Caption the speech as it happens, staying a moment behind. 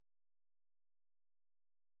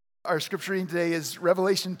Our scripture reading today is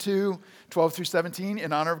Revelation 2, 12 through 17.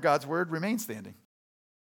 In honor of God's word, remain standing.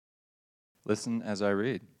 Listen as I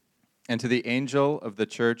read. And to the angel of the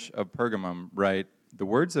church of Pergamum write, the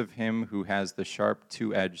words of him who has the sharp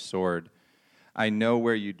two-edged sword. I know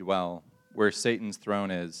where you dwell, where Satan's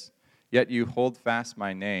throne is. Yet you hold fast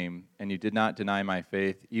my name, and you did not deny my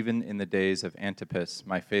faith, even in the days of Antipas,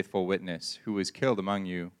 my faithful witness, who was killed among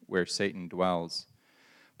you, where Satan dwells.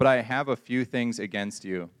 But I have a few things against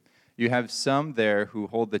you. You have some there who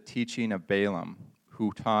hold the teaching of Balaam,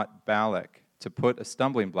 who taught Balak to put a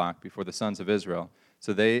stumbling block before the sons of Israel,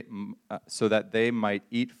 so that they might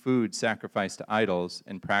eat food sacrificed to idols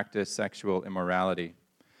and practice sexual immorality.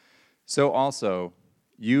 So also,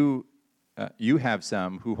 you have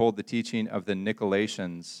some who hold the teaching of the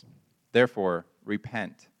Nicolaitans. Therefore,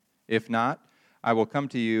 repent. If not, I will come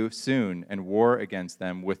to you soon and war against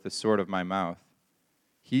them with the sword of my mouth.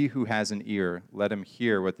 He who has an ear, let him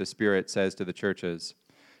hear what the Spirit says to the churches.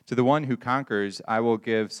 To the one who conquers, I will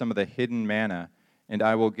give some of the hidden manna, and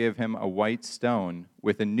I will give him a white stone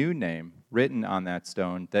with a new name written on that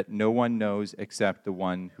stone that no one knows except the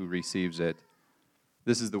one who receives it.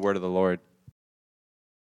 This is the word of the Lord.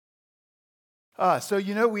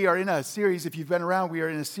 We are in a series, if you've been around, we are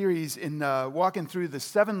in a series in walking through the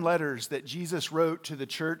 7 letters that Jesus wrote to the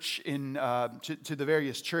church, to the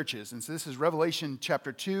various churches. And so this is Revelation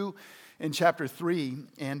chapter 2 and chapter 3.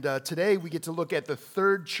 And today we get to look at the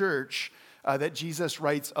 3rd church that Jesus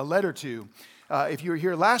writes a letter to. If you were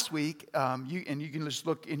here last week, you can just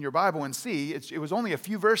look in your Bible and see, it was only a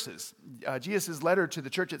few verses. Jesus' letter to the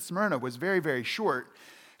church at Smyrna was very, very short.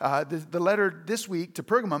 The letter this week to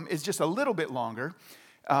Pergamum is just a little bit longer.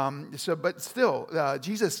 But still,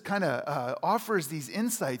 Jesus kind of offers these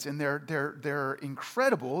insights, and they're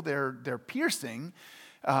incredible. They're piercing.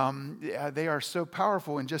 They are so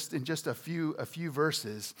powerful in just a few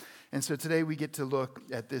verses. And so today we get to look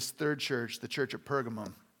at this 3rd church, the church of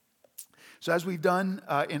Pergamum. So as we've done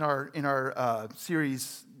in our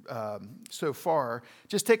series so far,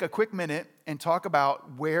 just take a quick minute and talk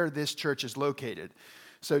about where this church is located.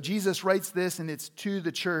 So Jesus writes this, and it's to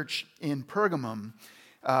the church in Pergamum.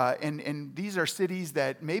 And these are cities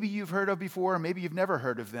that maybe you've heard of before, or maybe you've never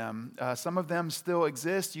heard of them. Some of them still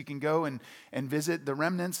exist. You can go and visit the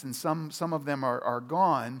remnants, and some of them are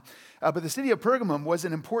gone. But the city of Pergamum was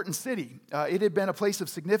an important city. It had been a place of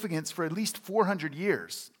significance for at least 400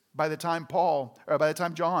 years by the time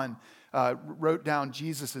John wrote down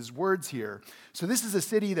Jesus' words here. So this is a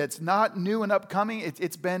city that's not new and upcoming.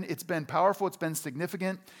 It's been powerful. It's been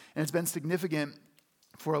significant, and it's been significant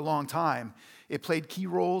for a long time. It played key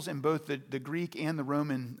roles in both the Greek and the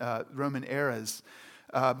Roman eras.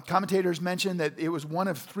 Commentators mention that it was one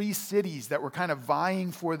of 3 cities that were kind of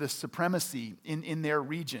vying for the supremacy in their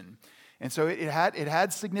region. And so it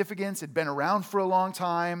had significance. It'd been around for a long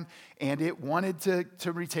time, and it wanted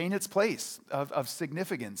to retain its place of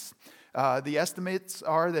significance. The estimates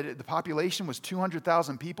are that the population was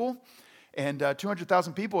 200,000 people, and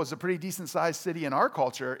 200,000 people is a pretty decent-sized city in our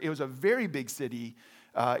culture. It was a very big city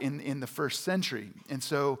in the 1st century, and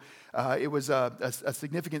so it was a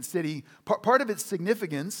significant city. Part of its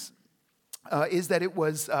significance is that it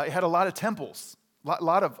had a lot of temples, a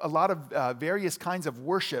lot of various kinds of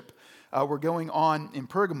worship were going on in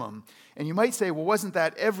Pergamum. And you might say, well, wasn't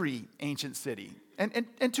that every ancient city?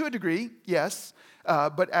 And to a degree, yes.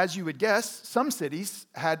 But as you would guess, some cities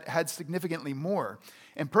had significantly more.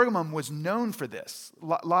 And Pergamum was known for this.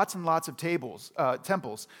 Lots and lots of temples.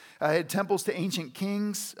 It had temples to ancient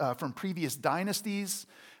kings from previous dynasties.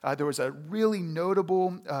 There was a really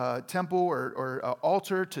notable temple or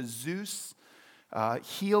altar to Zeus.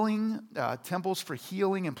 Healing, temples for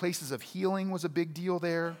healing and places of healing was a big deal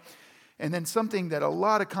there. And then something that a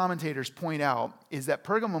lot of commentators point out is that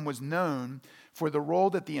Pergamum was known for the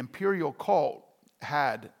role that the imperial cult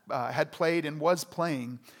had played and was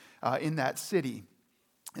playing in that city.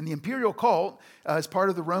 And the imperial cult is part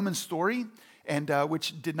of the Roman story, and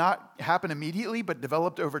which did not happen immediately, but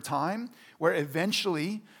developed over time, where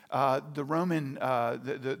eventually the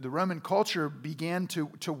Roman culture began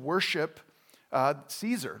to worship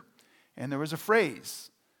Caesar. And there was a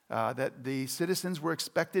phrase that the citizens were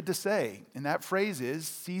expected to say, and that phrase is,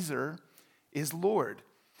 Caesar is Lord.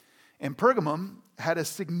 And Pergamum had a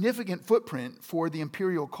significant footprint for the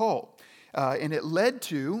imperial cult. And it led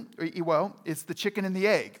to, well, it's the chicken and the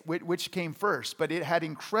egg, which came first, but it had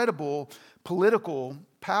incredible political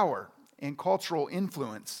power and cultural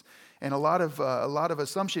influence. And a lot of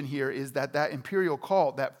assumption here is that imperial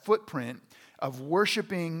cult, that footprint of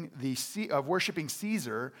worshiping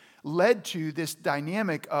Caesar, led to this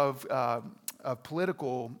dynamic of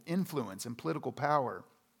political influence and political power.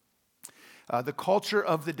 The culture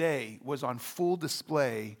of the day was on full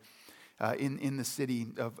display in the city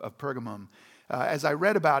of Pergamum. As I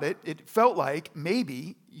read about it, it felt like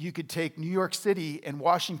maybe you could take New York City and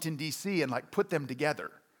Washington, D.C. and put them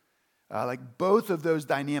together. Both of those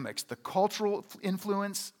dynamics, the cultural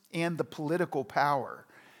influence and the political power,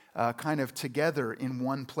 kind of together in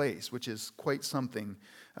one place, which is quite something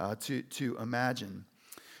to imagine.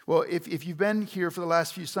 Well, if you've been here for the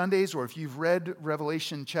last few Sundays, or if you've read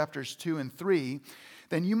Revelation chapters 2 and 3,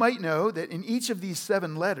 then you might know that in each of these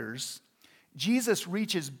 7 letters, Jesus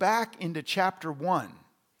reaches back into chapter 1,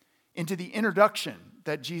 into the introduction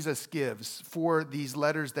that Jesus gives for these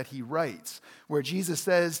letters that he writes, where Jesus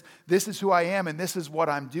says, this is who I am and this is what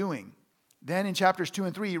I'm doing. Then in chapters 2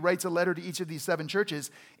 and 3, he writes a letter to each of these 7 churches.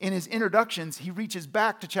 In his introductions, he reaches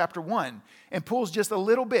back to chapter 1 and pulls just a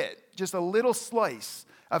little bit, just a little slice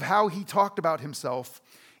of how he talked about himself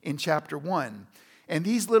in chapter 1. And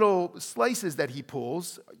these little slices that he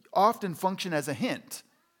pulls often function as a hint.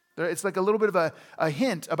 It's like a little bit of a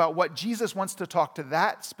hint about what Jesus wants to talk to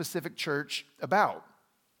that specific church about.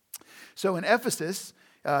 So in Ephesus,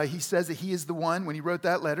 he says that he is the one, when he wrote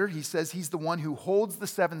that letter, he says he's the one who holds the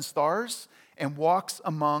 7 stars and walks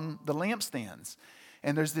among the lampstands.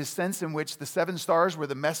 And there's this sense in which the 7 stars were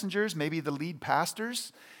the messengers, maybe the lead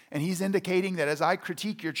pastors. And he's indicating that as I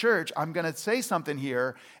critique your church, I'm going to say something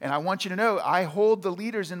here, and I want you to know I hold the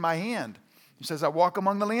leaders in my hand. He says, I walk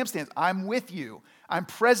among the lampstands. I'm with you. I'm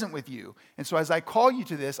present with you. And so as I call you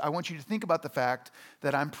to this, I want you to think about the fact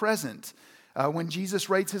that I'm present. When Jesus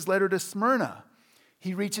writes his letter to Smyrna,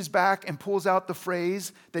 he reaches back and pulls out the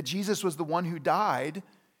phrase that Jesus was the one who died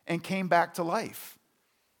and came back to life.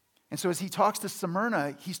 And so as he talks to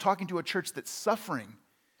Smyrna, he's talking to a church that's suffering.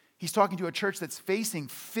 He's talking to a church that's facing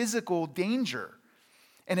physical danger.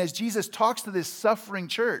 And as Jesus talks to this suffering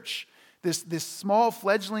church, this small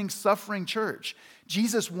fledgling suffering church,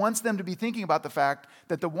 Jesus wants them to be thinking about the fact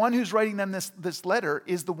that the one who's writing them this letter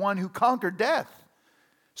is the one who conquered death.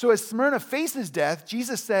 So as Smyrna faces death,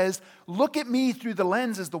 Jesus says, look at me through the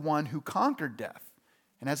lens as the one who conquered death.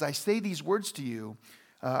 And as I say these words to you,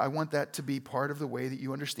 I want that to be part of the way that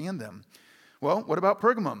you understand them. Well, what about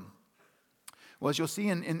Pergamum? Well, as you'll see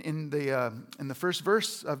in the first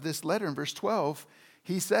verse of this letter, in verse 12,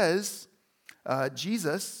 he says,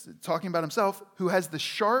 Jesus, talking about himself, who has the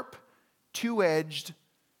sharp, two-edged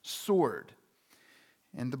sword.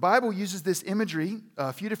 And the Bible uses this imagery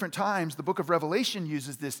a few different times. The book of Revelation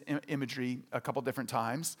uses this imagery a couple different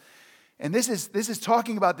times. And this is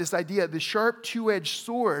talking about this idea. The sharp, two-edged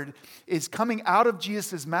sword is coming out of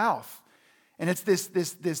Jesus' mouth. And it's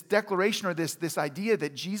this declaration, or this idea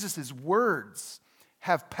that Jesus' words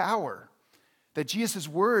have power, that Jesus'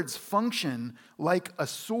 words function like a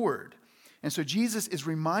sword. And so Jesus is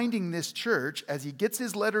reminding this church, as he gets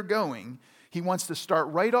his letter going, he wants to start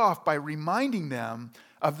right off by reminding them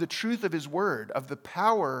of the truth of his word, of the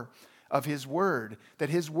power of his word, that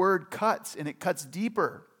his word cuts, and it cuts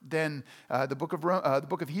deeper than the book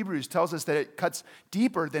of Hebrews tells us that it cuts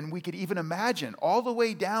deeper than we could even imagine, all the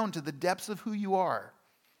way down to the depths of who you are.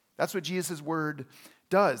 That's what Jesus' word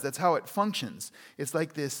does. That's how it functions. It's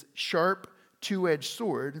like this sharp, two-edged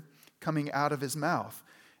sword coming out of his mouth.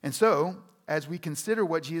 And so, as we consider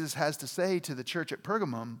what Jesus has to say to the church at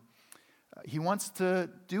Pergamum, he wants to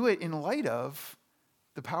do it in light of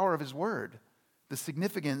the power of his word, the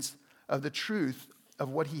significance of the truth of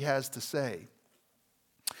what he has to say.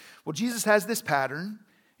 Well, Jesus has this pattern,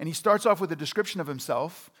 and he starts off with a description of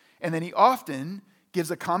himself, and then he often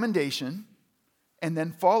gives a commendation, and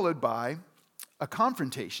then followed by a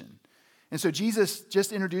confrontation. And so Jesus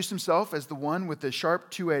just introduced himself as the one with the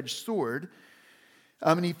sharp two-edged sword,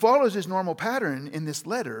 and he follows his normal pattern in this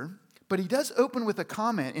letter, but he does open with a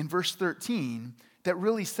comment in verse 13 that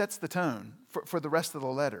really sets the tone for the rest of the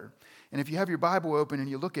letter. And if you have your Bible open and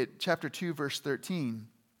you look at chapter 2, verse 13,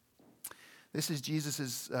 this is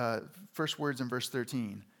Jesus' first words in verse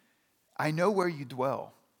 13. I know where you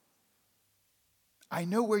dwell. I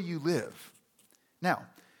know where you live. Now,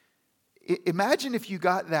 imagine if you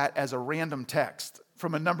got that as a random text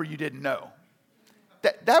from a number you didn't know.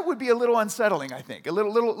 That would be a little unsettling, I think. A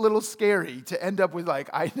little scary to end up with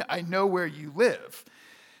I know where you live.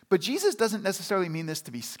 But Jesus doesn't necessarily mean this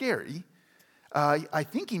to be scary. I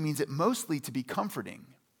think he means it mostly to be comforting.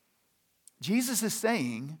 Jesus is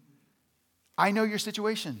saying, I know your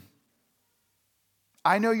situation.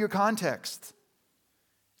 I know your context.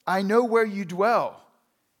 I know where you dwell.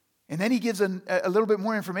 And then he gives a little bit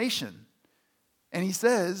more information. And he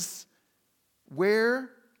says, where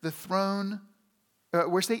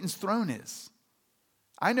Satan's throne is.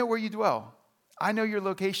 I know where you dwell. I know your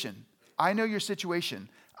location. I know your situation.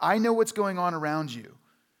 I know what's going on around you.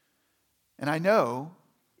 And I know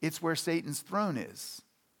it's where Satan's throne is.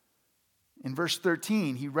 In verse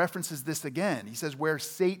 13, he references this again. He says, where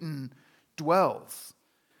Satan dwells.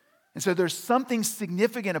 And so there's something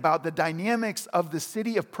significant about the dynamics of the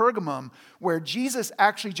city of Pergamum where Jesus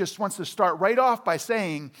actually just wants to start right off by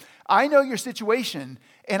saying, I know your situation,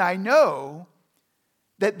 and I know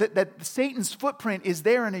that Satan's footprint is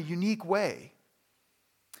there in a unique way.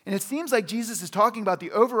 And it seems like Jesus is talking about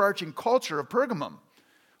the overarching culture of Pergamum.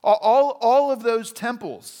 All of those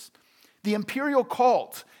temples, the imperial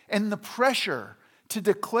cult, and the pressure to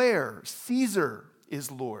declare Caesar is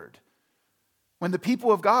Lord, when the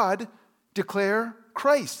people of God declare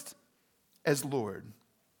Christ as Lord.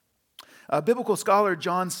 Biblical scholar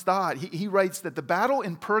John Stott, he writes that the battle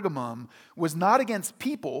in Pergamum was not against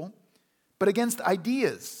people, but against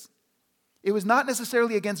ideas. It was not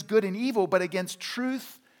necessarily against good and evil, but against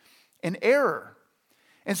truth and error.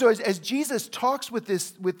 And so as Jesus talks with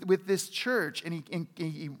this church, and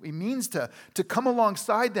he means to come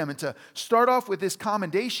alongside them and to start off with this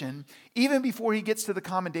commendation, even before he gets to the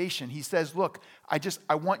commendation, he says, look, I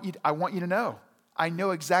want you to know. I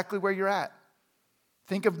know exactly where you're at.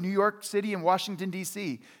 Think of New York City and Washington,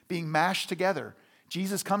 D.C. being mashed together.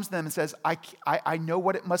 Jesus comes to them and says, I know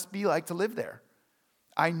what it must be like to live there.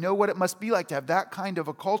 I know what it must be like to have that kind of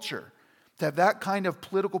a culture, to have that kind of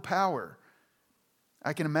political power.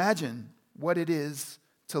 I can imagine what it is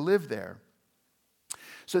to live there.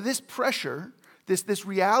 So this pressure, this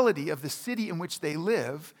reality of the city in which they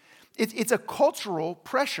live, it's a cultural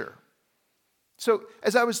pressure. So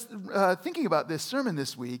as I was thinking about this sermon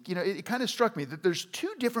this week, it kind of struck me that there's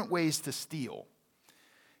two different ways to steal.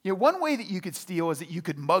 One way that you could steal is that you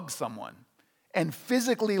could mug someone and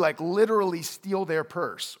physically, literally steal their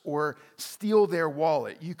purse or steal their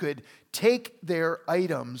wallet. You could take their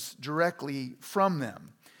items directly from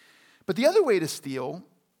them. But the other way to steal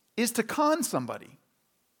is to con somebody.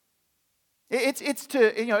 It's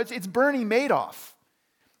Bernie Madoff.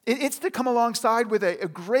 It's to come alongside with a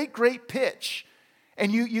great pitch,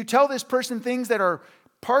 and you tell this person things that are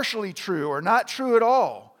partially true or not true at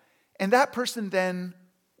all, and that person then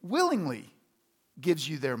willingly gives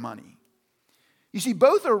you their money. You see,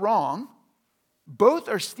 both are wrong, both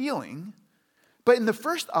are stealing, but in the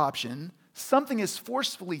first option, something is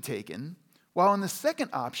forcefully taken, while in the second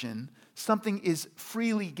option, something is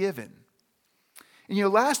freely given. And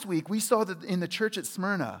last week we saw that in the church at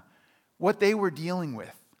Smyrna, what they were dealing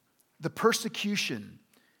with, the persecution,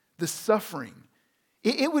 the suffering.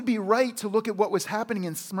 It would be right to look at what was happening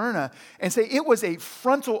in Smyrna and say it was a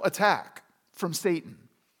frontal attack from Satan.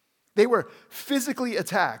 They were physically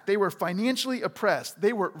attacked. They were financially oppressed.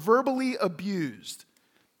 They were verbally abused.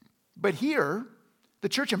 But here, the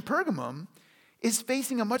church in Pergamum is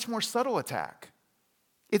facing a much more subtle attack.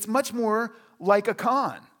 It's much more like a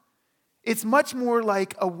con. It's much more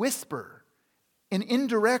like a whisper, an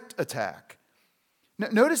indirect attack.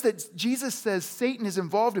 Notice that Jesus says Satan is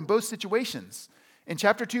involved in both situations. In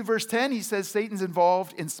chapter 2, verse 10, he says Satan's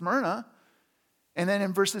involved in Smyrna. And then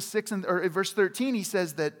in verse 13, he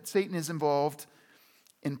says that Satan is involved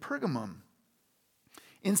in Pergamum.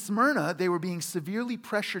 In Smyrna, they were being severely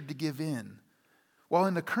pressured to give in. While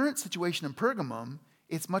in the current situation in Pergamum,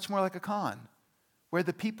 it's much more like a con, where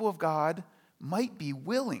the people of God might be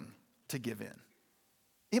willing to give in.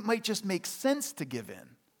 It might just make sense to give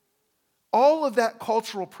in. All of that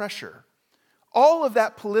cultural pressure, all of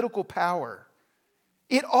that political power,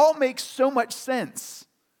 it all makes so much sense.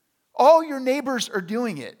 All your neighbors are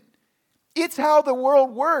doing it. It's how the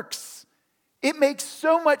world works. It makes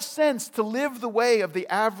so much sense to live the way of the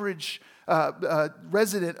average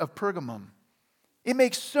resident of Pergamum. It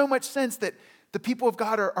makes so much sense that the people of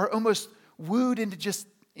God are almost wooed into just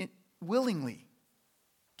willingly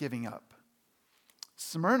giving up.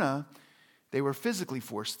 Smyrna, they were physically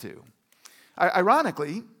forced to.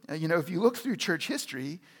 Ironically, if you look through church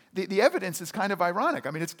history, the evidence is kind of ironic.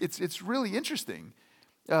 I mean, it's really interesting.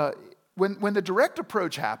 When the direct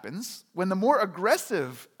approach happens, when the more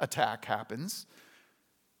aggressive attack happens,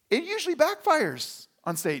 it usually backfires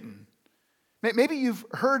on Satan. Maybe you've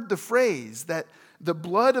heard the phrase that the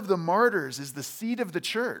blood of the martyrs is the seed of the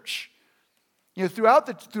church.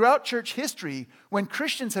 Throughout church history, when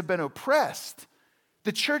Christians have been oppressed,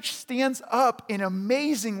 the church stands up in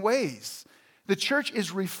amazing ways. The church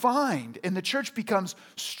is refined, and the church becomes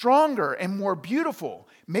stronger and more beautiful.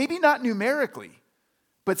 Maybe not numerically,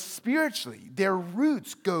 but spiritually. Their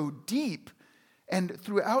roots go deep. And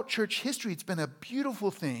throughout church history, it's been a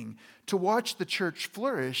beautiful thing to watch the church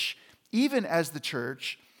flourish, even as the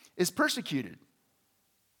church is persecuted.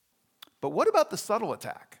 But what about the subtle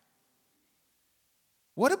attack?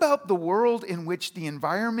 What about the world in which the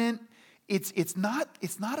environment, it's not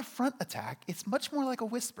a front attack, it's much more like a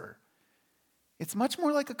whisper. It's much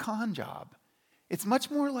more like a con job. It's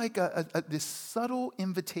much more like this subtle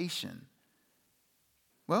invitation.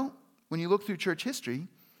 Well, when you look through church history,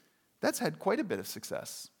 that's had quite a bit of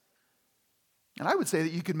success. And I would say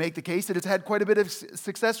that you could make the case that it's had quite a bit of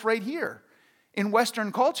success right here in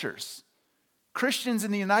Western cultures. Christians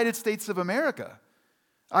in the United States of America.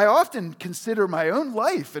 I often consider my own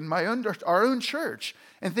life and our own church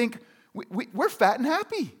and think we're fat and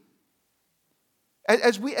happy.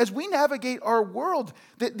 As we navigate our world,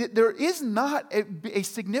 there is not a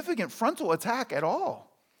significant frontal attack at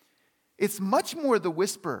all. It's much more the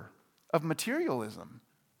whisper of materialism.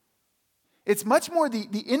 It's much more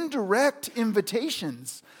the indirect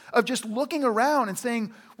invitations of just looking around and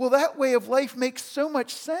saying, well, that way of life makes so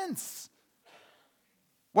much sense.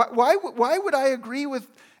 Why would I agree with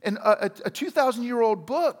a 2,000-year-old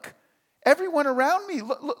book? Everyone around me,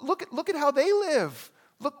 look at how they live.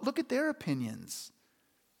 Look at their opinions.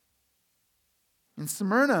 In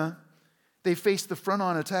Smyrna, they faced the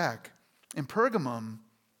front-on attack. In Pergamum,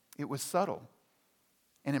 it was subtle.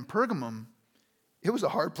 And in Pergamum, it was a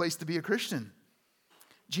hard place to be a Christian.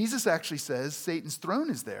 Jesus actually says Satan's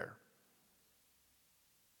throne is there.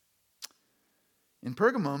 In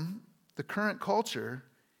Pergamum, the current culture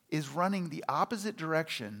is running the opposite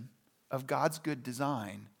direction of God's good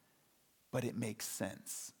design, but it makes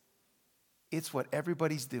sense. It's what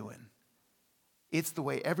everybody's doing. It's the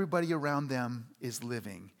way everybody around them is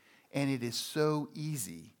living. And it is so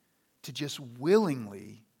easy to just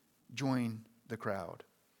willingly join the crowd.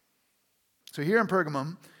 So here in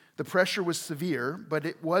Pergamum, the pressure was severe, but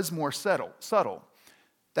it was more subtle.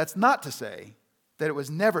 That's not to say that it was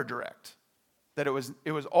never direct, that it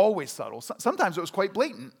was always subtle. Sometimes it was quite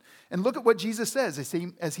blatant. And look at what Jesus says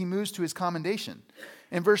as he moves to his commendation.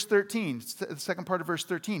 In verse 13, the second part of verse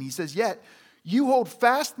 13, he says, "Yet you hold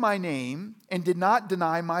fast my name and did not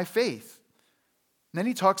deny my faith." And then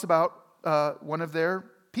he talks about one of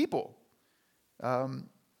their people,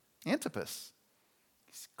 Antipas.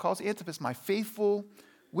 He calls Antipas my faithful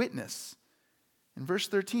witness. In verse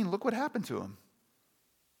 13, look what happened to him.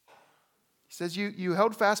 He says, you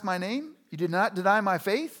held fast my name, you did not deny my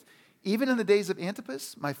faith, even in the days of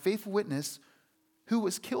Antipas, my faithful witness, who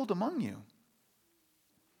was killed among you.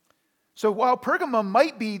 So while Pergamum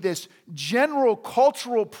might be this general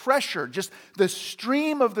cultural pressure, just the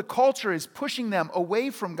stream of the culture is pushing them away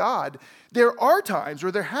from God, there are times,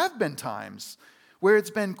 or there have been times, where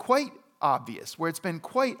it's been quite obvious, where it's been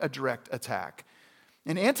quite a direct attack.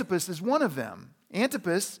 And Antipas is one of them.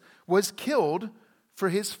 Antipas was killed for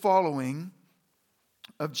his following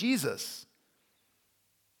of Jesus.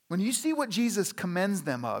 When you see what Jesus commends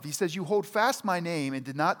them of, he says, "You hold fast my name and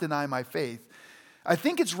did not deny my faith." I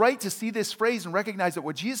think it's right to see this phrase and recognize that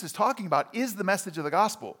what Jesus is talking about is the message of the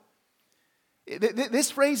gospel.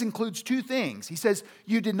 This phrase includes two things. He says,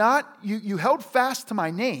 you held fast to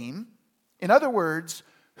my name. In other words,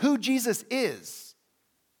 who Jesus is.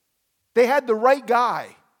 They had the right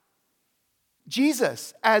guy.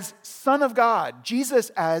 Jesus as Son of God.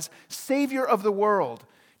 Jesus as Savior of the world.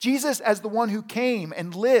 Jesus as the one who came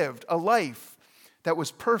and lived a life that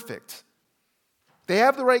was perfect. They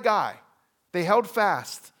have the right guy. They held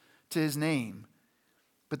fast to his name.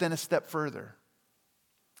 But then a step further.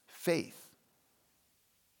 Faith.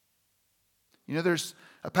 You know, there's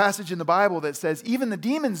a passage in the Bible that says even the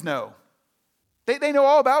demons know. They know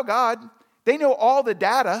all about God. They know all the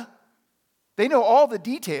data. They know all the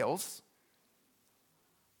details.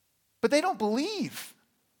 But they don't believe.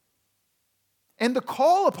 And the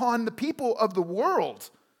call upon the people of the world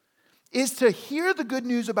is to hear the good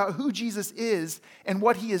news about who Jesus is and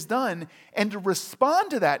what he has done, and to respond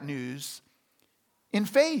to that news in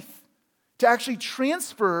faith, to actually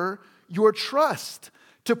transfer your trust,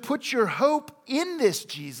 to put your hope in this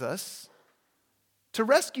Jesus to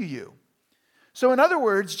rescue you. So in other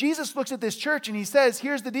words, Jesus looks at this church and he says,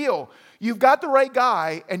 here's the deal. You've got the right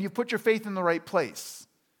guy and you've put your faith in the right place.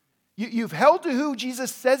 You've held to who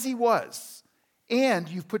Jesus says he was, and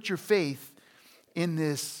you've put your faith in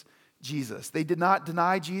this Jesus. They did not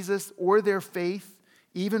deny Jesus or their faith,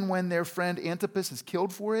 even when their friend Antipas is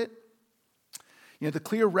killed for it. You know, the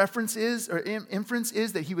clear reference is, or inference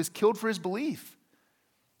is, that he was killed for his belief.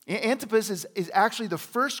 Antipas is actually the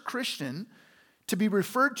first Christian to be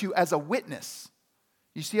referred to as a witness.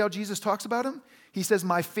 You see how Jesus talks about him? He says,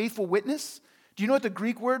 my faithful witness. Do you know what the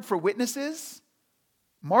Greek word for witness is?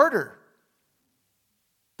 Martyr.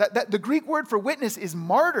 The Greek word for witness is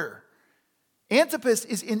martyr. Antipas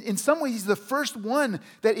is in some ways he's the first one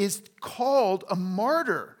that is called a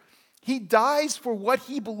martyr. He dies for what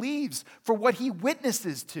he believes, for what he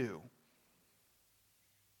witnesses to.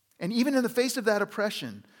 And even in the face of that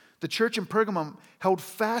oppression, the church in Pergamum held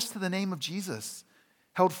fast to the name of Jesus,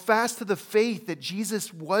 held fast to the faith that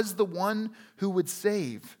Jesus was the one who would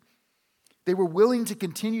save. They were willing to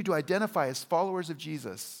continue to identify as followers of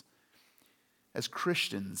Jesus, as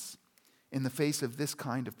Christians, in the face of this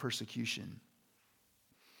kind of persecution.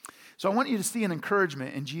 So I want you to see an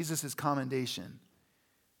encouragement in Jesus' commendation.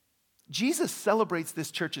 Jesus celebrates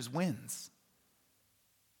this church's wins.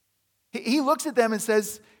 He looks at them and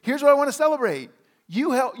says, here's what I want to celebrate.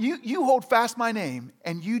 You hold fast my name,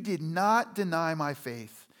 and you did not deny my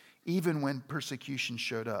faith, even when persecution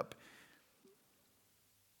showed up.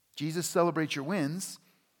 Jesus celebrates your wins,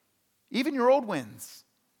 even your old wins.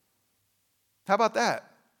 How about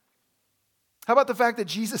that? How about the fact that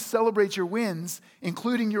Jesus celebrates your wins,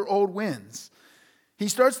 including your old wins? He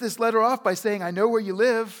starts this letter off by saying, I know where you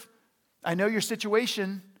live. I know your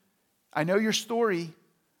situation. I know your story.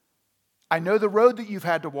 I know the road that you've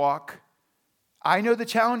had to walk. I know the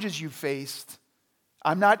challenges you've faced.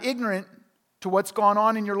 I'm not ignorant to what's gone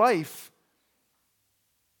on in your life.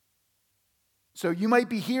 So you might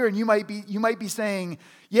be here and you might be saying,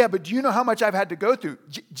 yeah, but do you know how much I've had to go through?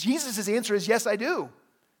 Jesus' answer is, yes, I do.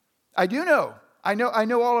 I do know. I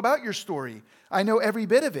know all about your story. I know every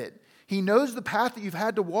bit of it. He knows the path that you've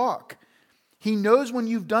had to walk. He knows when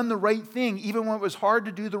you've done the right thing, even when it was hard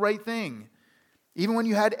to do the right thing. Even when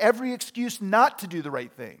you had every excuse not to do the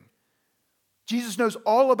right thing. Jesus knows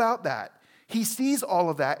all about that. He sees all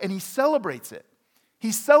of that and he celebrates it.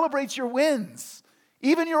 He celebrates your wins,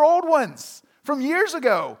 even your old ones from years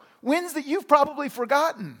ago, wins that you've probably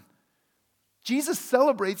forgotten. Jesus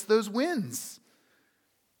celebrates those wins.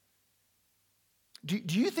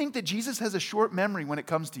 Do you think that Jesus has a short memory when it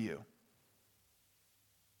comes to you?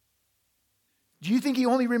 Do you think he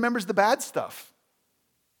only remembers the bad stuff?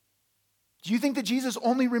 Do you think that Jesus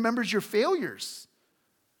only remembers your failures?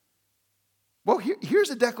 Well,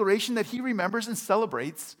 here's a declaration that he remembers and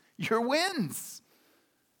celebrates your wins.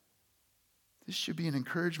 This should be an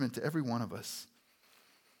encouragement to every one of us.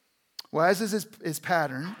 Well, as is his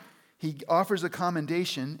pattern, he offers a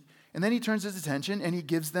commendation, and then he turns his attention and he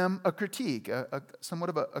gives them a critique, somewhat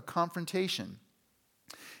of a confrontation.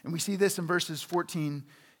 And we see this in verses 14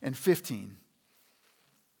 and 15.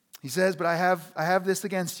 He says, but I have this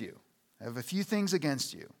against you. I have a few things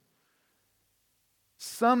against you.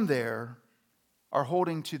 Some there are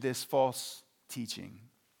holding to this false teaching.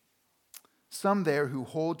 Some there who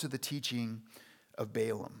hold to the teaching of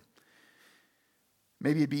Balaam.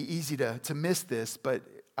 Maybe it'd be easy to miss this, but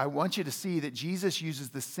I want you to see that Jesus uses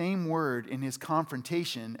the same word in his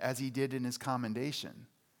confrontation as he did in his commendation.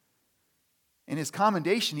 In his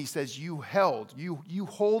commendation, he says, you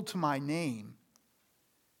hold to my name.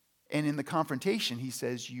 And in the confrontation, he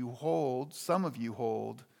says, some of you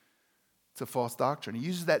hold to false doctrine. He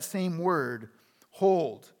uses that same word,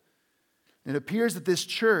 hold. It appears that this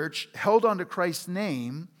church held on to Christ's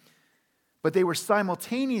name, but they were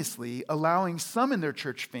simultaneously allowing some in their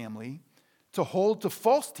church family to hold to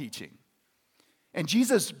false teaching. And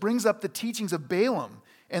Jesus brings up the teachings of Balaam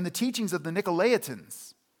and the teachings of the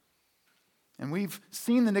Nicolaitans. And we've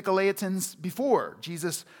seen the Nicolaitans before.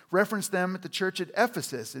 Jesus referenced them at the church at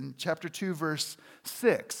Ephesus in chapter 2, verse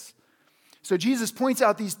 6. So Jesus points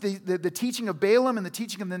out the teaching of Balaam and the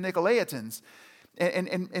teaching of the Nicolaitans.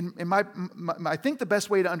 And I think the best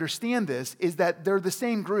way to understand this is that they're the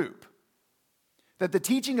same group. That the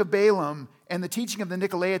teaching of Balaam and the teaching of the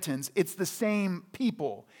Nicolaitans, it's the same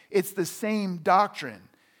people. It's the same doctrine.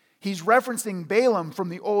 He's referencing Balaam from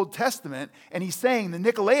the Old Testament, and he's saying the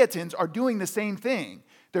Nicolaitans are doing the same thing.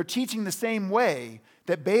 They're teaching the same way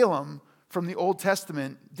that Balaam from the Old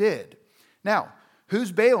Testament did. Now,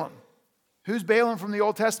 who's Balaam? Who's Balaam from the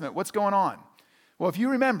Old Testament? What's going on? Well, if you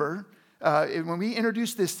remember, when we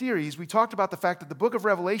introduced this series, we talked about the fact that the book of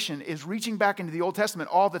Revelation is reaching back into the Old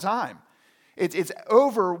Testament all the time. It's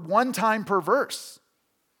over one time per verse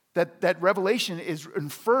that Revelation is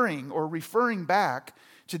inferring or referring back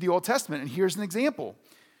to the Old Testament. And here's an example.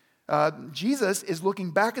 Jesus is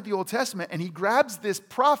looking back at the Old Testament and he grabs this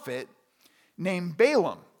prophet named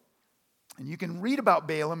Balaam. And you can read about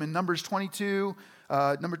Balaam in Numbers 22,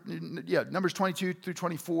 Numbers 22 through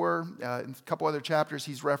 24, and a couple other chapters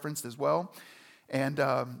he's referenced as well. And,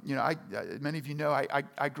 many of you know,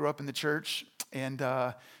 I grew up in the church, and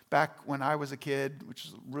back when I was a kid, which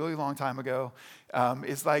is a really long time ago,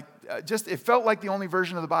 it's like, it felt like the only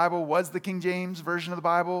version of the Bible was the King James version of the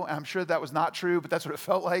Bible. And I'm sure that was not true, but that's what it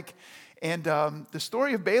felt like. And the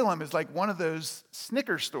story of Balaam is like one of those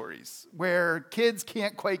Snicker stories where kids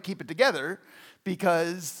can't quite keep it together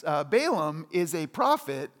because Balaam is a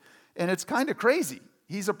prophet, and it's kind of crazy.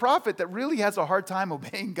 He's a prophet that really has a hard time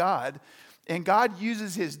obeying God, and God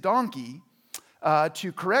uses his donkey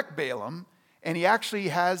to correct Balaam, and he actually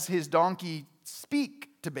has his donkey speak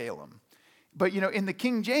to Balaam. But, in the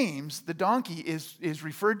King James, the donkey is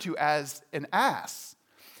referred to as an ass.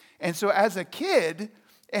 And so as a kid,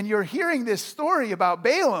 and you're hearing this story about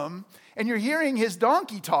Balaam, and you're hearing his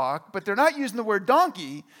donkey talk, but they're not using the word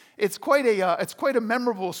donkey, it's quite a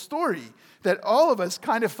memorable story that all of us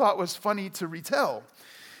kind of thought was funny to retell.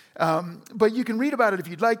 But you can read about it if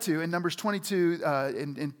you'd like to in Numbers 22,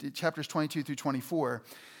 in chapters 22 through 24.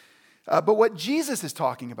 But what Jesus is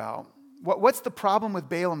talking about, what's the problem with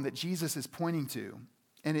Balaam that Jesus is pointing to?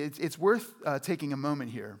 And it's worth taking a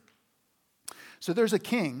moment here. So there's a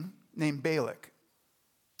king named Balak.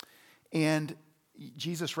 And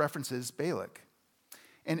Jesus references Balak.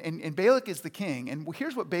 And Balak is the king. And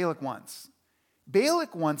here's what Balak wants.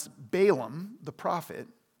 Balak wants Balaam, the prophet,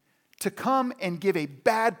 to come and give a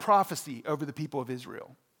bad prophecy over the people of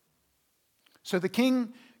Israel. So the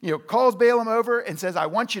king, calls Balaam over and says, I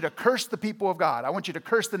want you to curse the people of God. I want you to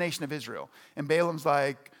curse the nation of Israel. And Balaam's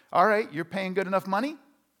like, all right, you're paying good enough money?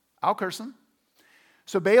 I'll curse them.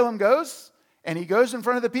 So Balaam goes, and he goes in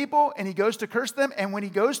front of the people, and he goes to curse them. And when he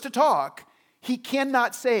goes to talk, he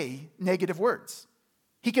cannot say negative words.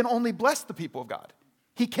 He can only bless the people of God.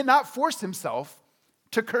 He cannot force himself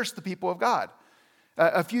to curse the people of God.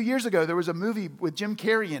 A few years ago, there was a movie with Jim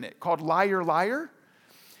Carrey in it called Liar, Liar.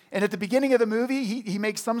 And at the beginning of the movie, he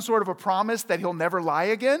makes some sort of a promise that he'll never lie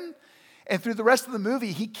again. And through the rest of the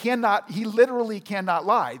movie, he literally cannot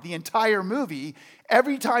lie. The entire movie,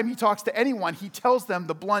 every time he talks to anyone, he tells them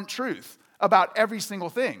the blunt truth about every single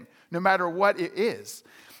thing, no matter what it is.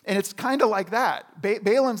 And it's kind of like that.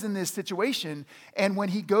 Balaam's in this situation, and when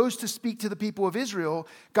he goes to speak to the people of Israel,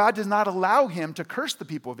 God does not allow him to curse the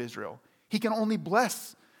people of Israel. He can only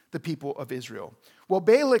bless the people of Israel. Well,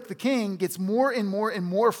 Balak, the king, gets more and more and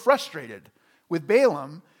more frustrated with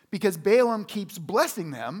Balaam because Balaam keeps blessing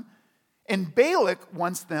them, and Balak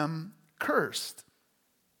wants them cursed.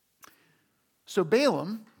 So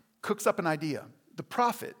Balaam cooks up an idea. The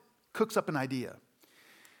prophet cooks up an idea.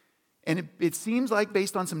 And it seems like,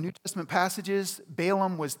 based on some New Testament passages,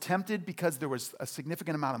 Balaam was tempted because there was a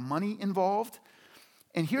significant amount of money involved.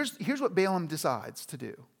 And here's what Balaam decides to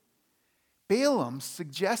do. Balaam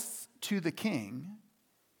suggests to the king,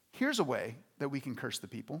 here's a way that we can curse the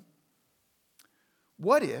people.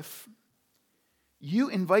 What if you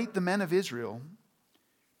invite the men of Israel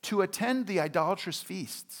to attend the idolatrous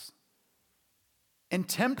feasts and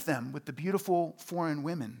tempt them with the beautiful foreign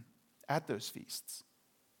women at those feasts?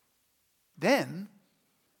 Then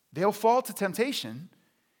they'll fall to temptation,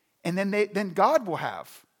 and then God will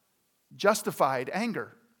have justified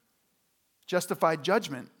anger, justified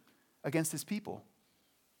judgment against his people.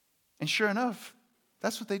 And sure enough,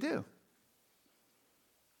 that's what they do.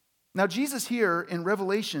 Now, Jesus here in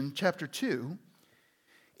Revelation chapter 2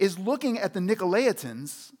 is looking at the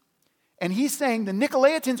Nicolaitans, and he's saying the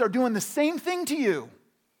Nicolaitans are doing the same thing to you.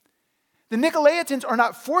 The Nicolaitans are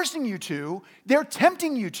not forcing you to, they're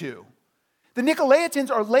tempting you to. The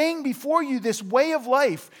Nicolaitans are laying before you this way of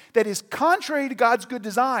life that is contrary to God's good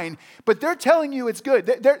design, but they're telling you it's good.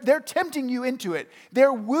 They're tempting you into it.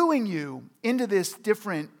 They're wooing you into this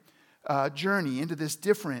different journey, into this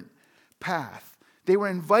different path. They were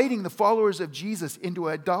inviting the followers of Jesus into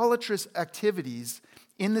idolatrous activities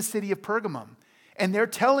in the city of Pergamum, and they're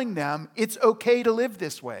telling them it's okay to live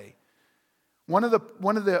this way.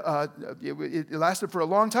 It lasted for a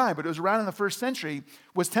long time, but it was around in the first century,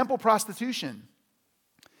 was temple prostitution.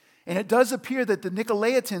 And it does appear that the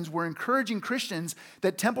Nicolaitans were encouraging Christians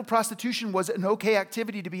that temple prostitution was an okay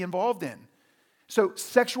activity to be involved in. So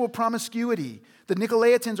sexual promiscuity. The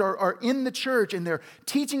Nicolaitans are in the church, and they're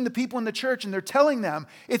teaching the people in the church, and they're telling them,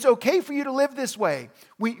 it's okay for you to live this way.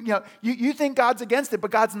 You think God's against it,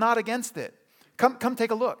 but God's not against it. Come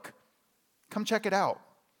take a look. Come check it out.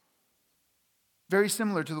 Very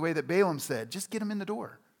similar to the way that Balaam said, just get them in the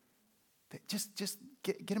door. Just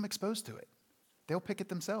get them exposed to it. They'll pick it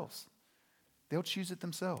themselves. They'll choose it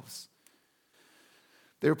themselves.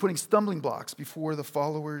 They were putting stumbling blocks before the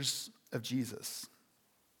followers of Jesus.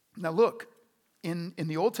 Now look, in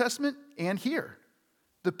the Old Testament and here,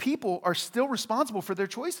 the people are still responsible for their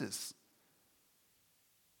choices.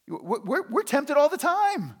 We're tempted all the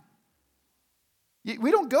time.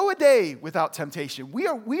 We don't go a day without temptation. We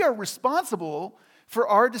are responsible for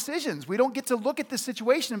our decisions. We don't get to look at this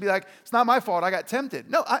situation and be like, it's not my fault, I got tempted.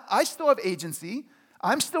 No, I still have agency.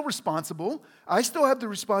 I'm still responsible. I still have the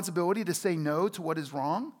responsibility to say no to what is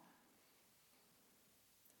wrong.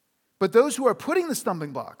 but those who are putting the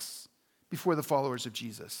stumbling blocks before the followers of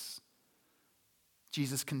Jesus,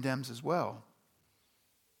 Jesus condemns as well.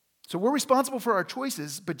 So we're responsible for our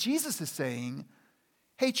choices, but Jesus is saying,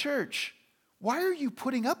 hey, church, why are you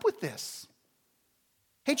putting up with this?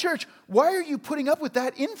 Hey, church, why are you putting up with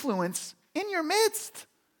that influence in your midst?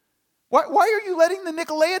 Why are you letting the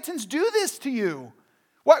Nicolaitans do this to you?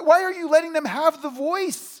 Why are you letting them have the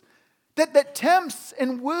voice that tempts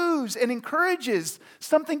and woos and encourages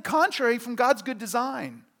something contrary from God's good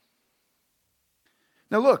design?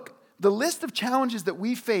 Now look, the list of challenges that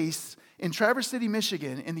we face in Traverse City,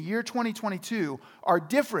 Michigan in the year 2022 are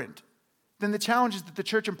different than the challenges that the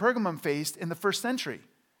church in Pergamum faced in the first century.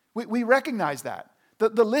 We recognize that.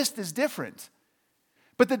 The list is different.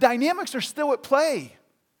 But the dynamics are still at play.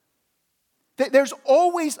 There's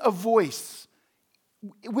always a voice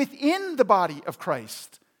within the body of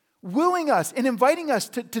Christ wooing us and inviting us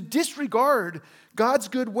to disregard God's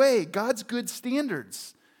good way, God's good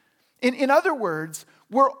standards. In other words,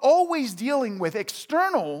 we're always dealing with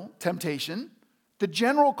external temptation, the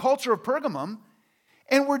general culture of Pergamum,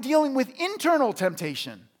 and we're dealing with internal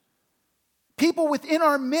temptation. People within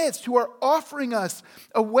our midst who are offering us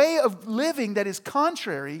a way of living that is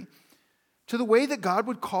contrary to the way that God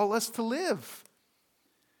would call us to live.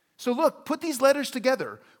 So look, put these letters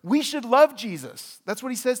together. We should love Jesus. That's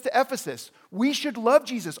what he says to Ephesus. We should love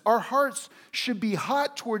Jesus. Our hearts should be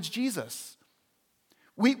hot towards Jesus.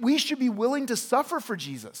 We should be willing to suffer for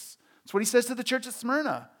Jesus. That's what he says to the church at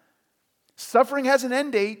Smyrna. Suffering has an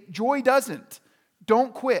end date. Joy doesn't.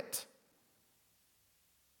 Don't quit.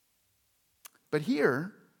 But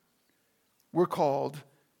here, we're called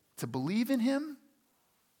to believe in him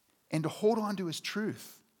and to hold on to his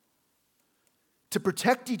truth, to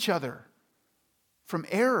protect each other from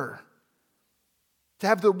error, to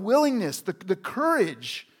have the willingness, the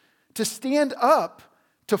courage to stand up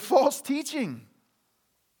to false teaching.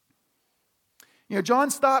 You know,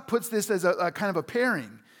 John Stott puts this as a kind of a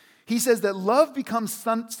pairing. He says that love becomes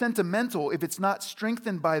sentimental if it's not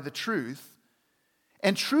strengthened by the truth,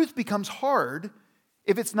 and truth becomes hard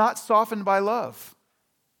if it's not softened by love.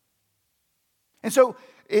 And so,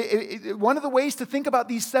 one of the ways to think about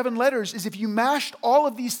these 7 letters is if you mashed all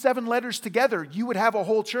of these 7 letters together, you would have a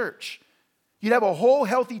whole church. You'd have a whole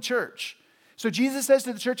healthy church. So Jesus says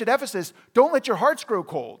to the church at Ephesus, don't let your hearts grow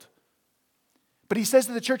cold. But he says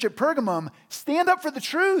to the church at Pergamum, stand up for the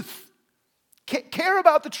truth. Care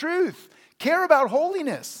about the truth. Care about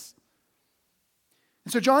holiness.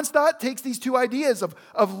 And so John Stott takes these 2 ideas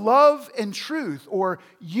of love and truth, or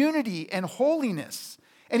unity and holiness,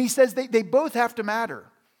 and he says they both have to matter.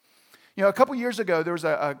 You know, a couple years ago, there was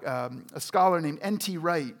a scholar named N.T.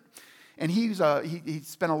 Wright, and he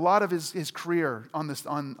spent a lot of his career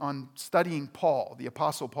on studying Paul, the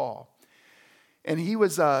Apostle Paul. And he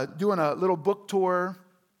was doing a little book tour,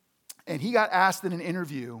 and he got asked in an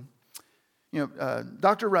interview,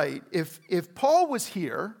 Dr. Wright, if Paul was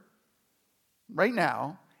here right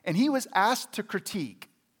now, and he was asked to critique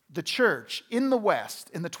the church in the West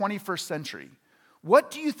in the 21st century,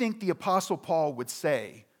 what do you think the Apostle Paul would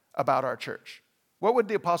say about our church? What would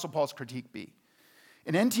the Apostle Paul's critique be?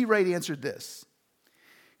 And N.T. Wright answered this.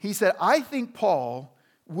 He said, I think Paul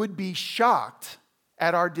would be shocked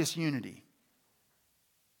at our disunity,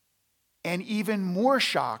 and even more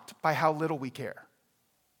shocked by how little we care.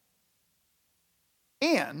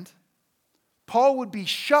 And Paul would be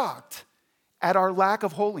shocked at our lack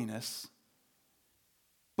of holiness,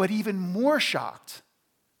 but even more shocked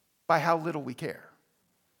by how little we care.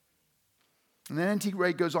 And then N.T.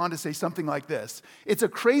 Wright goes on to say something like this. It's a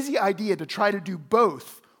crazy idea to try to do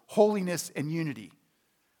both holiness and unity,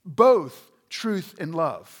 both truth and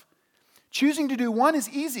love. Choosing to do one is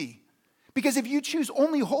easy, because if you choose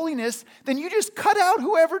only holiness, then you just cut out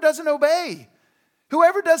whoever doesn't obey.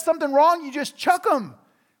 Whoever does something wrong, you just chuck them.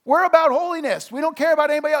 We're about holiness. We don't care about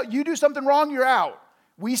anybody else. You do something wrong, you're out.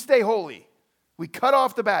 We stay holy. We cut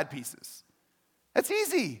off the bad pieces. That's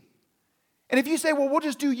easy. And if you say, well, we'll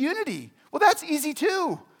just do unity, well, that's easy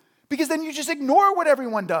too, because then you just ignore what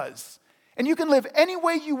everyone does. And you can live any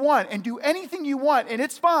way you want and do anything you want, and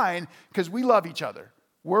it's fine because we love each other.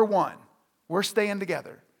 We're one. We're staying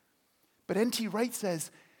together. But N.T. Wright says,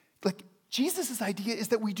 Jesus' idea is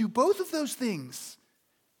that we do both of those things.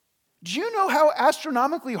 Do you know how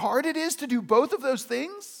astronomically hard it is to do both of those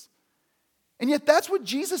things? And yet that's what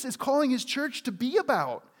Jesus is calling his church to be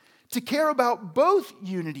about, to care about both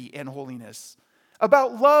unity and holiness,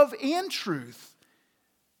 about love and truth.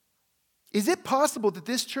 Is it possible that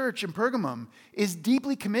this church in Pergamum is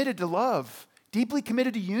deeply committed to love, deeply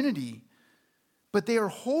committed to unity, but they are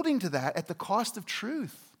holding to that at the cost of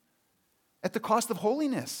truth, at the cost of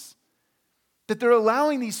holiness? That they're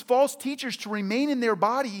allowing these false teachers to remain in their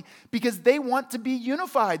body because they want to be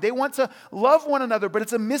unified. They want to love one another, but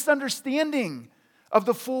it's a misunderstanding of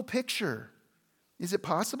the full picture. Is it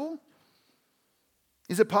possible?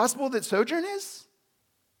 Is it possible that Sojourn is?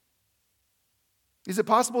 Is it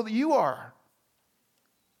possible that you are?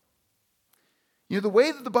 You know, the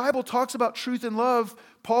way that the Bible talks about truth and love,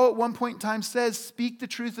 Paul at one point in time says, speak the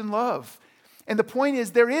truth in love. And the point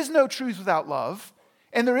is, there is no truth without love,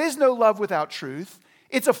 and there is no love without truth.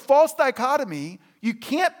 It's a false dichotomy. You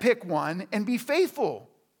can't pick one and be faithful.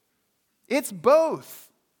 It's both.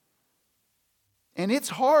 And it's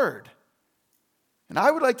hard. And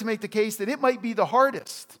I would like to make the case that it might be the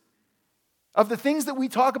hardest of the things that we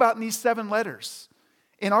talk about in these 7 letters.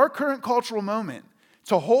 In our current cultural moment,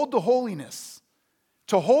 to hold the holiness,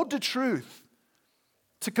 to hold the truth,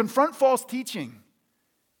 to confront false teaching.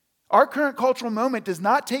 Our current cultural moment does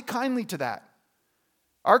not take kindly to that.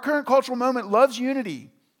 Our current cultural moment loves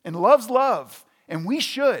unity and loves love, and we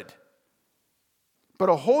should. But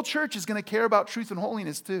a whole church is going to care about truth and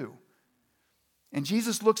holiness too. And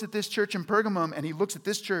Jesus looks at this church in Pergamum, and he looks at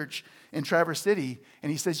this church in Traverse City,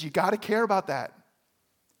 and he says, you got to care about that.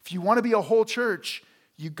 If you want to be a whole church,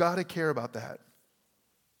 you got to care about that.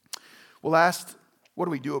 Well, last, what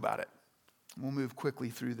do we do about it? We'll move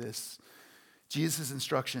quickly through this. Jesus'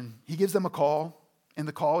 instruction. He gives them a call, and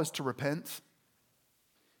the call is to repent.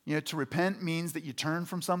 You know, to repent means that you turn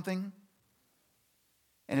from something.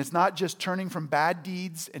 And it's not just turning from bad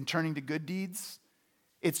deeds and turning to good deeds.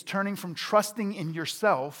 It's turning from trusting in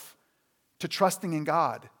yourself to trusting in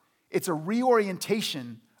God. It's a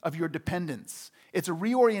reorientation of your dependence. It's a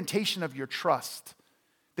reorientation of your trust.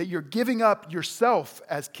 That you're giving up yourself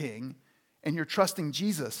as king and you're trusting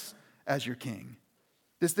Jesus as your king.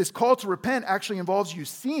 This call to repent actually involves you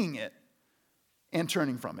seeing it and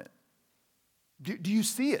turning from it. Do you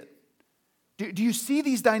see it? Do you see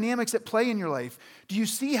these dynamics at play in your life? Do you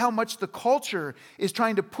see how much the culture is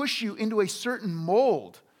trying to push you into a certain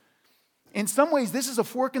mold? In some ways, this is a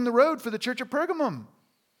fork in the road for the church of Pergamum.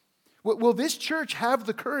 Will this church have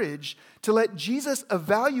the courage to let Jesus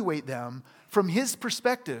evaluate them from his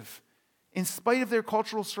perspective in spite of their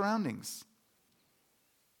cultural surroundings?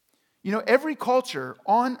 You know, every culture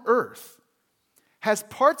on earth has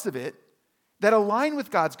parts of it that align with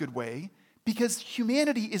God's good way because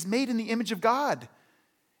humanity is made in the image of God.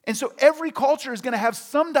 And so every culture is going to have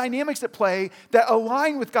some dynamics at play that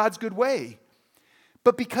align with God's good way.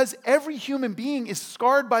 But because every human being is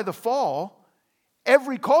scarred by the fall,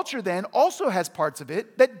 every culture then also has parts of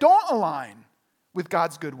it that don't align with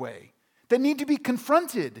God's good way, that need to be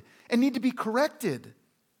confronted and need to be corrected.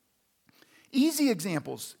 Easy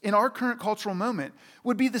examples in our current cultural moment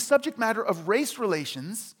would be the subject matter of race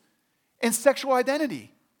relations and sexual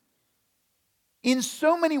identity. In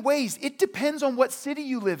so many ways, it depends on what city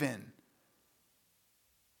you live in.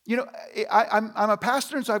 You know, I'm a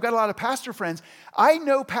pastor, and so I've got a lot of pastor friends. I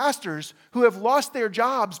know pastors who have lost their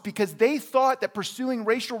jobs because they thought that pursuing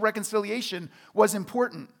racial reconciliation was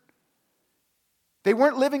important. They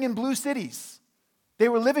weren't living in blue cities. They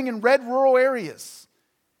were living in red rural areas.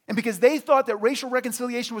 And because they thought that racial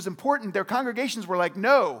reconciliation was important, their congregations were like,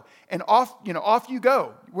 no, and off you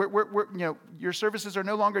go. Your services are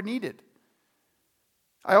no longer needed.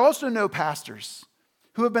 I also know pastors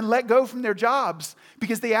who have been let go from their jobs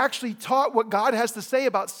because they actually taught what God has to say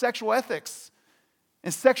about sexual ethics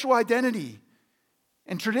and sexual identity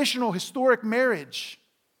and traditional historic marriage.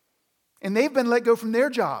 And they've been let go from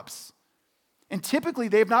their jobs. And typically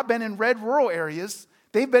they've not been in red rural areas,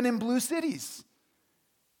 they've been in blue cities.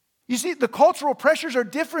 You see, the cultural pressures are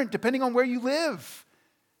different depending on where you live.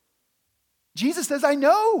 Jesus says, I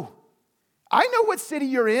know what city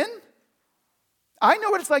you're in. I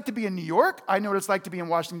know what it's like to be in New York. I know what it's like to be in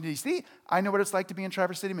Washington, D.C. I know what it's like to be in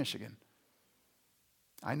Traverse City, Michigan.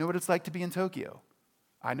 I know what it's like to be in Tokyo.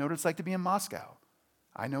 I know what it's like to be in Moscow.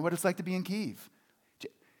 I know what it's like to be in Kyiv.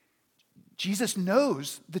 Jesus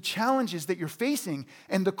knows the challenges that you're facing,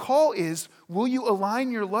 and the call is, will you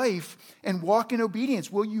align your life and walk in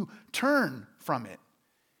obedience? Will you turn from it?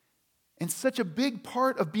 And such a big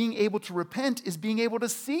part of being able to repent is being able to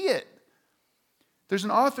see it. There's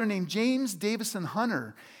an author named James Davison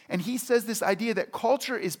Hunter, and he says this idea that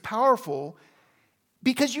culture is powerful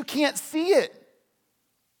because you can't see it.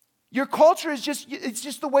 Your culture is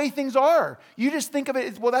just the way things are. You just think of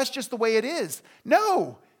it as, well, that's just the way it is.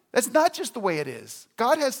 No, that's not just the way it is.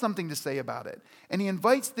 God has something to say about it, and he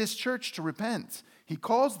invites this church to repent. He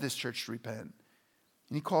calls this church to repent,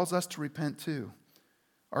 and he calls us to repent too.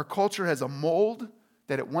 Our culture has a mold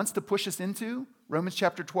that it wants to push us into. Romans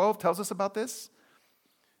chapter 12 tells us about this.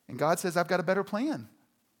 And God says, I've got a better plan.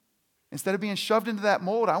 Instead of being shoved into that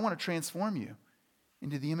mold, I want to transform you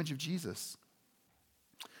into the image of Jesus.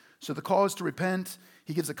 So the call is to repent.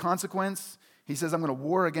 He gives a consequence. He says, I'm going to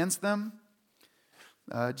war against them.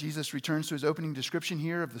 Jesus returns to his opening description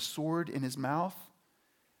here of the sword in his mouth.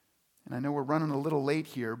 And I know we're running a little late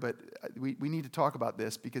here, but we need to talk about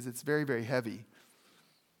this because it's very, very heavy.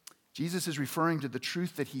 Jesus is referring to the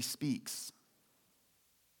truth that he speaks.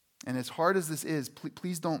 And as hard as this is,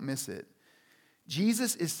 please don't miss it.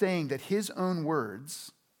 Jesus is saying that his own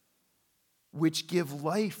words, which give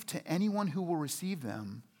life to anyone who will receive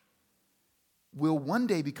them, will one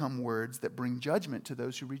day become words that bring judgment to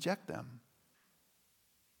those who reject them.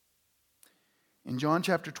 In John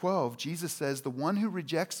chapter 12, Jesus says, the one who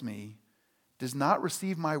rejects me does not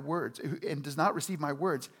receive my words, and does not receive my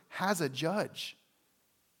words, has a judge.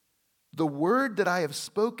 The word that I have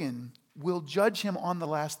spoken will judge him on the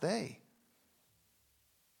last day.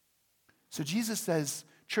 So Jesus says,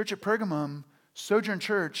 Church at Pergamum, Sojourn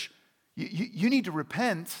Church, you need to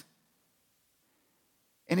repent.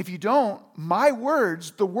 And if you don't, my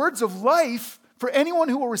words, the words of life for anyone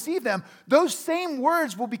who will receive them, those same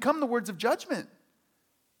words will become the words of judgment.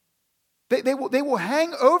 They will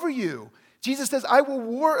hang over you. Jesus says, I will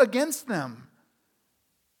war against them.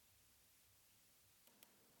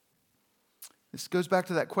 This goes back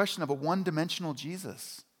to that question of a one-dimensional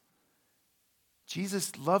Jesus.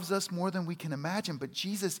 Jesus loves us more than we can imagine, but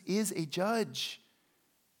Jesus is a judge.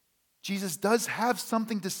 Jesus does have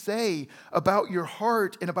something to say about your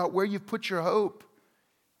heart and about where you've put your hope,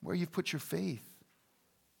 where you've put your faith.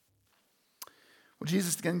 Well,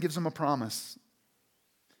 Jesus again gives them a promise.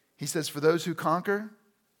 He says, for those who conquer,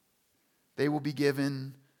 they will be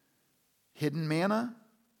given hidden manna,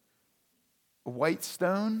 a white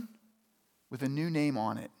stone with a new name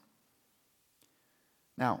on it.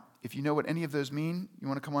 Now, if you know what any of those mean, you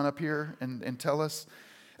want to come on up here and tell us.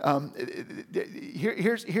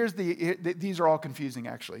 These are all confusing,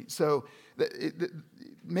 actually. So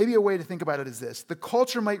maybe a way to think about it is this. The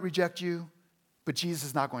culture might reject you, but Jesus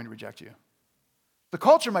is not going to reject you. The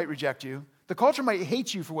culture might reject you. The culture might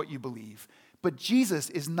hate you for what you believe, but Jesus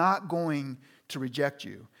is not going to reject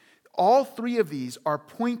you. All three of these are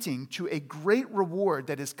pointing to a great reward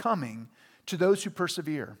that is coming to those who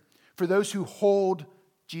persevere, for those who hold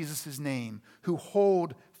Jesus' name, who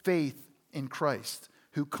hold faith in Christ,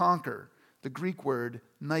 who conquer. The Greek word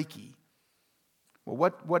Nike.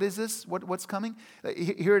 Well, what is this? What's coming?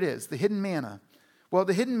 Here it is, the hidden manna. Well,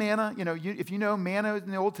 the hidden manna, if you know manna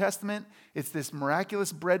in the Old Testament, it's this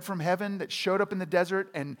miraculous bread from heaven that showed up in the desert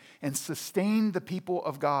and sustained the people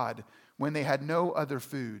of God when they had no other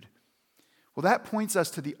food. Well, that points us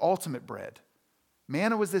to the ultimate bread.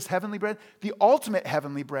 Manna was this heavenly bread. The ultimate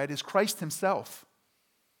heavenly bread is Christ himself.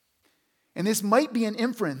 And this might be an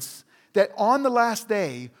inference that on the last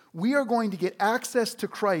day, we are going to get access to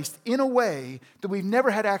Christ in a way that we've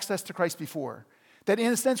never had access to Christ before. That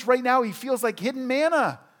in a sense, right now, he feels like hidden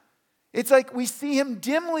manna. It's like we see him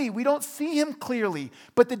dimly. We don't see him clearly.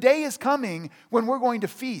 But the day is coming when we're going to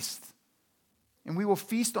feast. And we will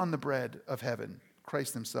feast on the bread of heaven,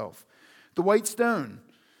 Christ himself. The white stone.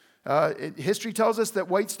 History tells us that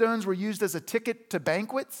white stones were used as a ticket to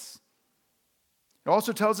banquets. It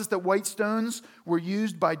also tells us that white stones were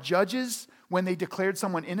used by judges when they declared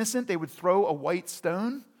someone innocent. They would throw a white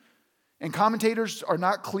stone. And commentators are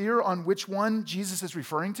not clear on which one Jesus is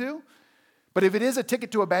referring to. But if it is a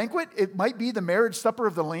ticket to a banquet, it might be the marriage supper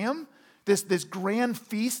of the Lamb, this grand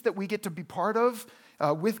feast that we get to be part of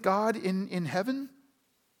with God in heaven.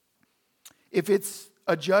 If it's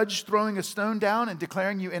a judge throwing a stone down and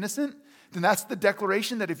declaring you innocent, then that's the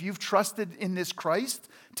declaration that if you've trusted in this Christ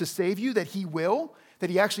to save you, that he will, that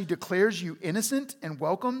he actually declares you innocent and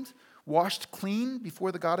welcomed, washed clean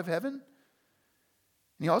before the God of heaven.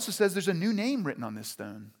 And he also says there's a new name written on this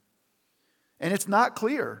stone. And it's not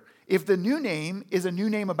clear if the new name is a new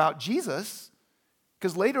name about Jesus,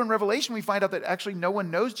 because later in Revelation we find out that actually no one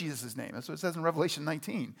knows Jesus' name. That's what it says in Revelation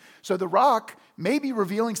 19. So the rock may be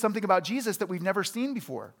revealing something about Jesus that we've never seen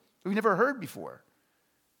before, that we've never heard before.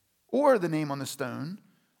 Or the name on the stone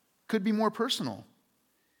could be more personal.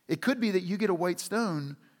 It could be that you get a white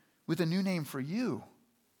stone with a new name for you,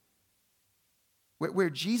 where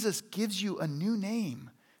Jesus gives you a new name,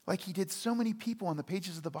 like he did so many people on the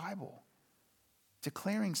pages of the Bible,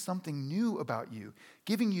 declaring something new about you,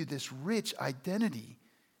 giving you this rich identity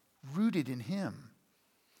rooted in him.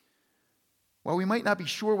 While we might not be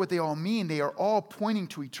sure what they all mean, they are all pointing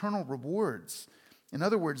to eternal rewards. In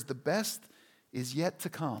other words, the best is yet to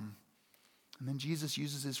come. And then Jesus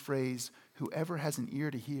uses his phrase, whoever has an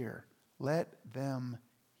ear to hear, let them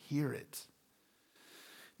hear it.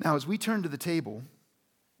 Now, as we turn to the table,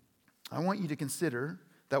 I want you to consider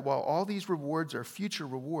that while all these rewards are future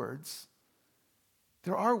rewards,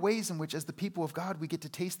 there are ways in which, as the people of God, we get to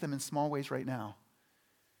taste them in small ways right now.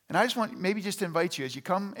 And I just want maybe just to invite you, as you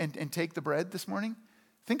come and take the bread this morning,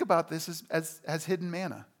 think about this as hidden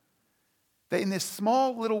manna. That in this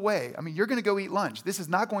small little way, I mean, you're going to go eat lunch. This is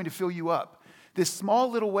not going to fill you up. This small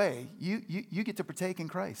little way, you get to partake in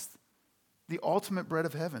Christ, the ultimate bread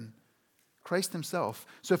of heaven, Christ himself.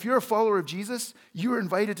 So if you're a follower of Jesus, you are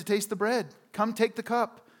invited to taste the bread. Come take the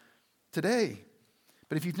cup today.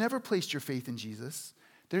 But if you've never placed your faith in Jesus,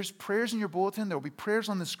 there's prayers in your bulletin. There will be prayers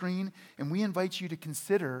on the screen, and we invite you to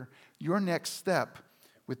consider your next step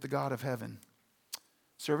with the God of heaven.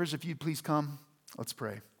 Servers, if you'd please come, let's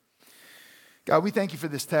pray. God, we thank you for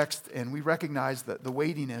this text, and we recognize that the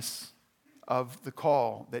weightiness of the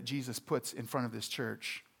call that Jesus puts in front of this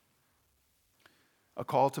church. A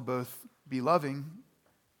call to both be loving,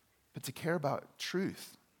 but to care about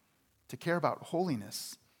truth, to care about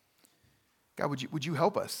holiness. God, would you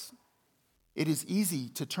help us? It is easy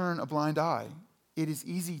to turn a blind eye. It is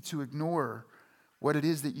easy to ignore what it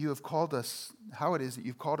is that you have called us, how it is that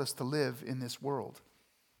you've called us to live in this world.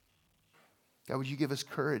 God, would you give us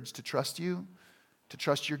courage to trust you, to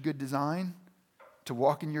trust your good design, to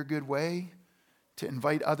walk in your good way, to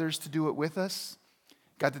invite others to do it with us?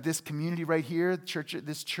 God, that this community right here,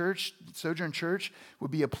 this church, Sojourn Church,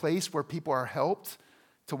 would be a place where people are helped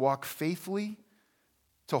to walk faithfully,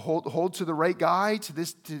 to hold to the right guy,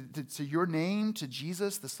 to your name, to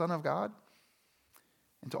Jesus, the Son of God,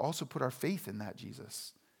 and to also put our faith in that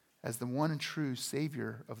Jesus as the one and true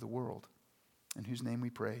Savior of the world, in whose name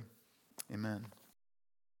we pray. Amen.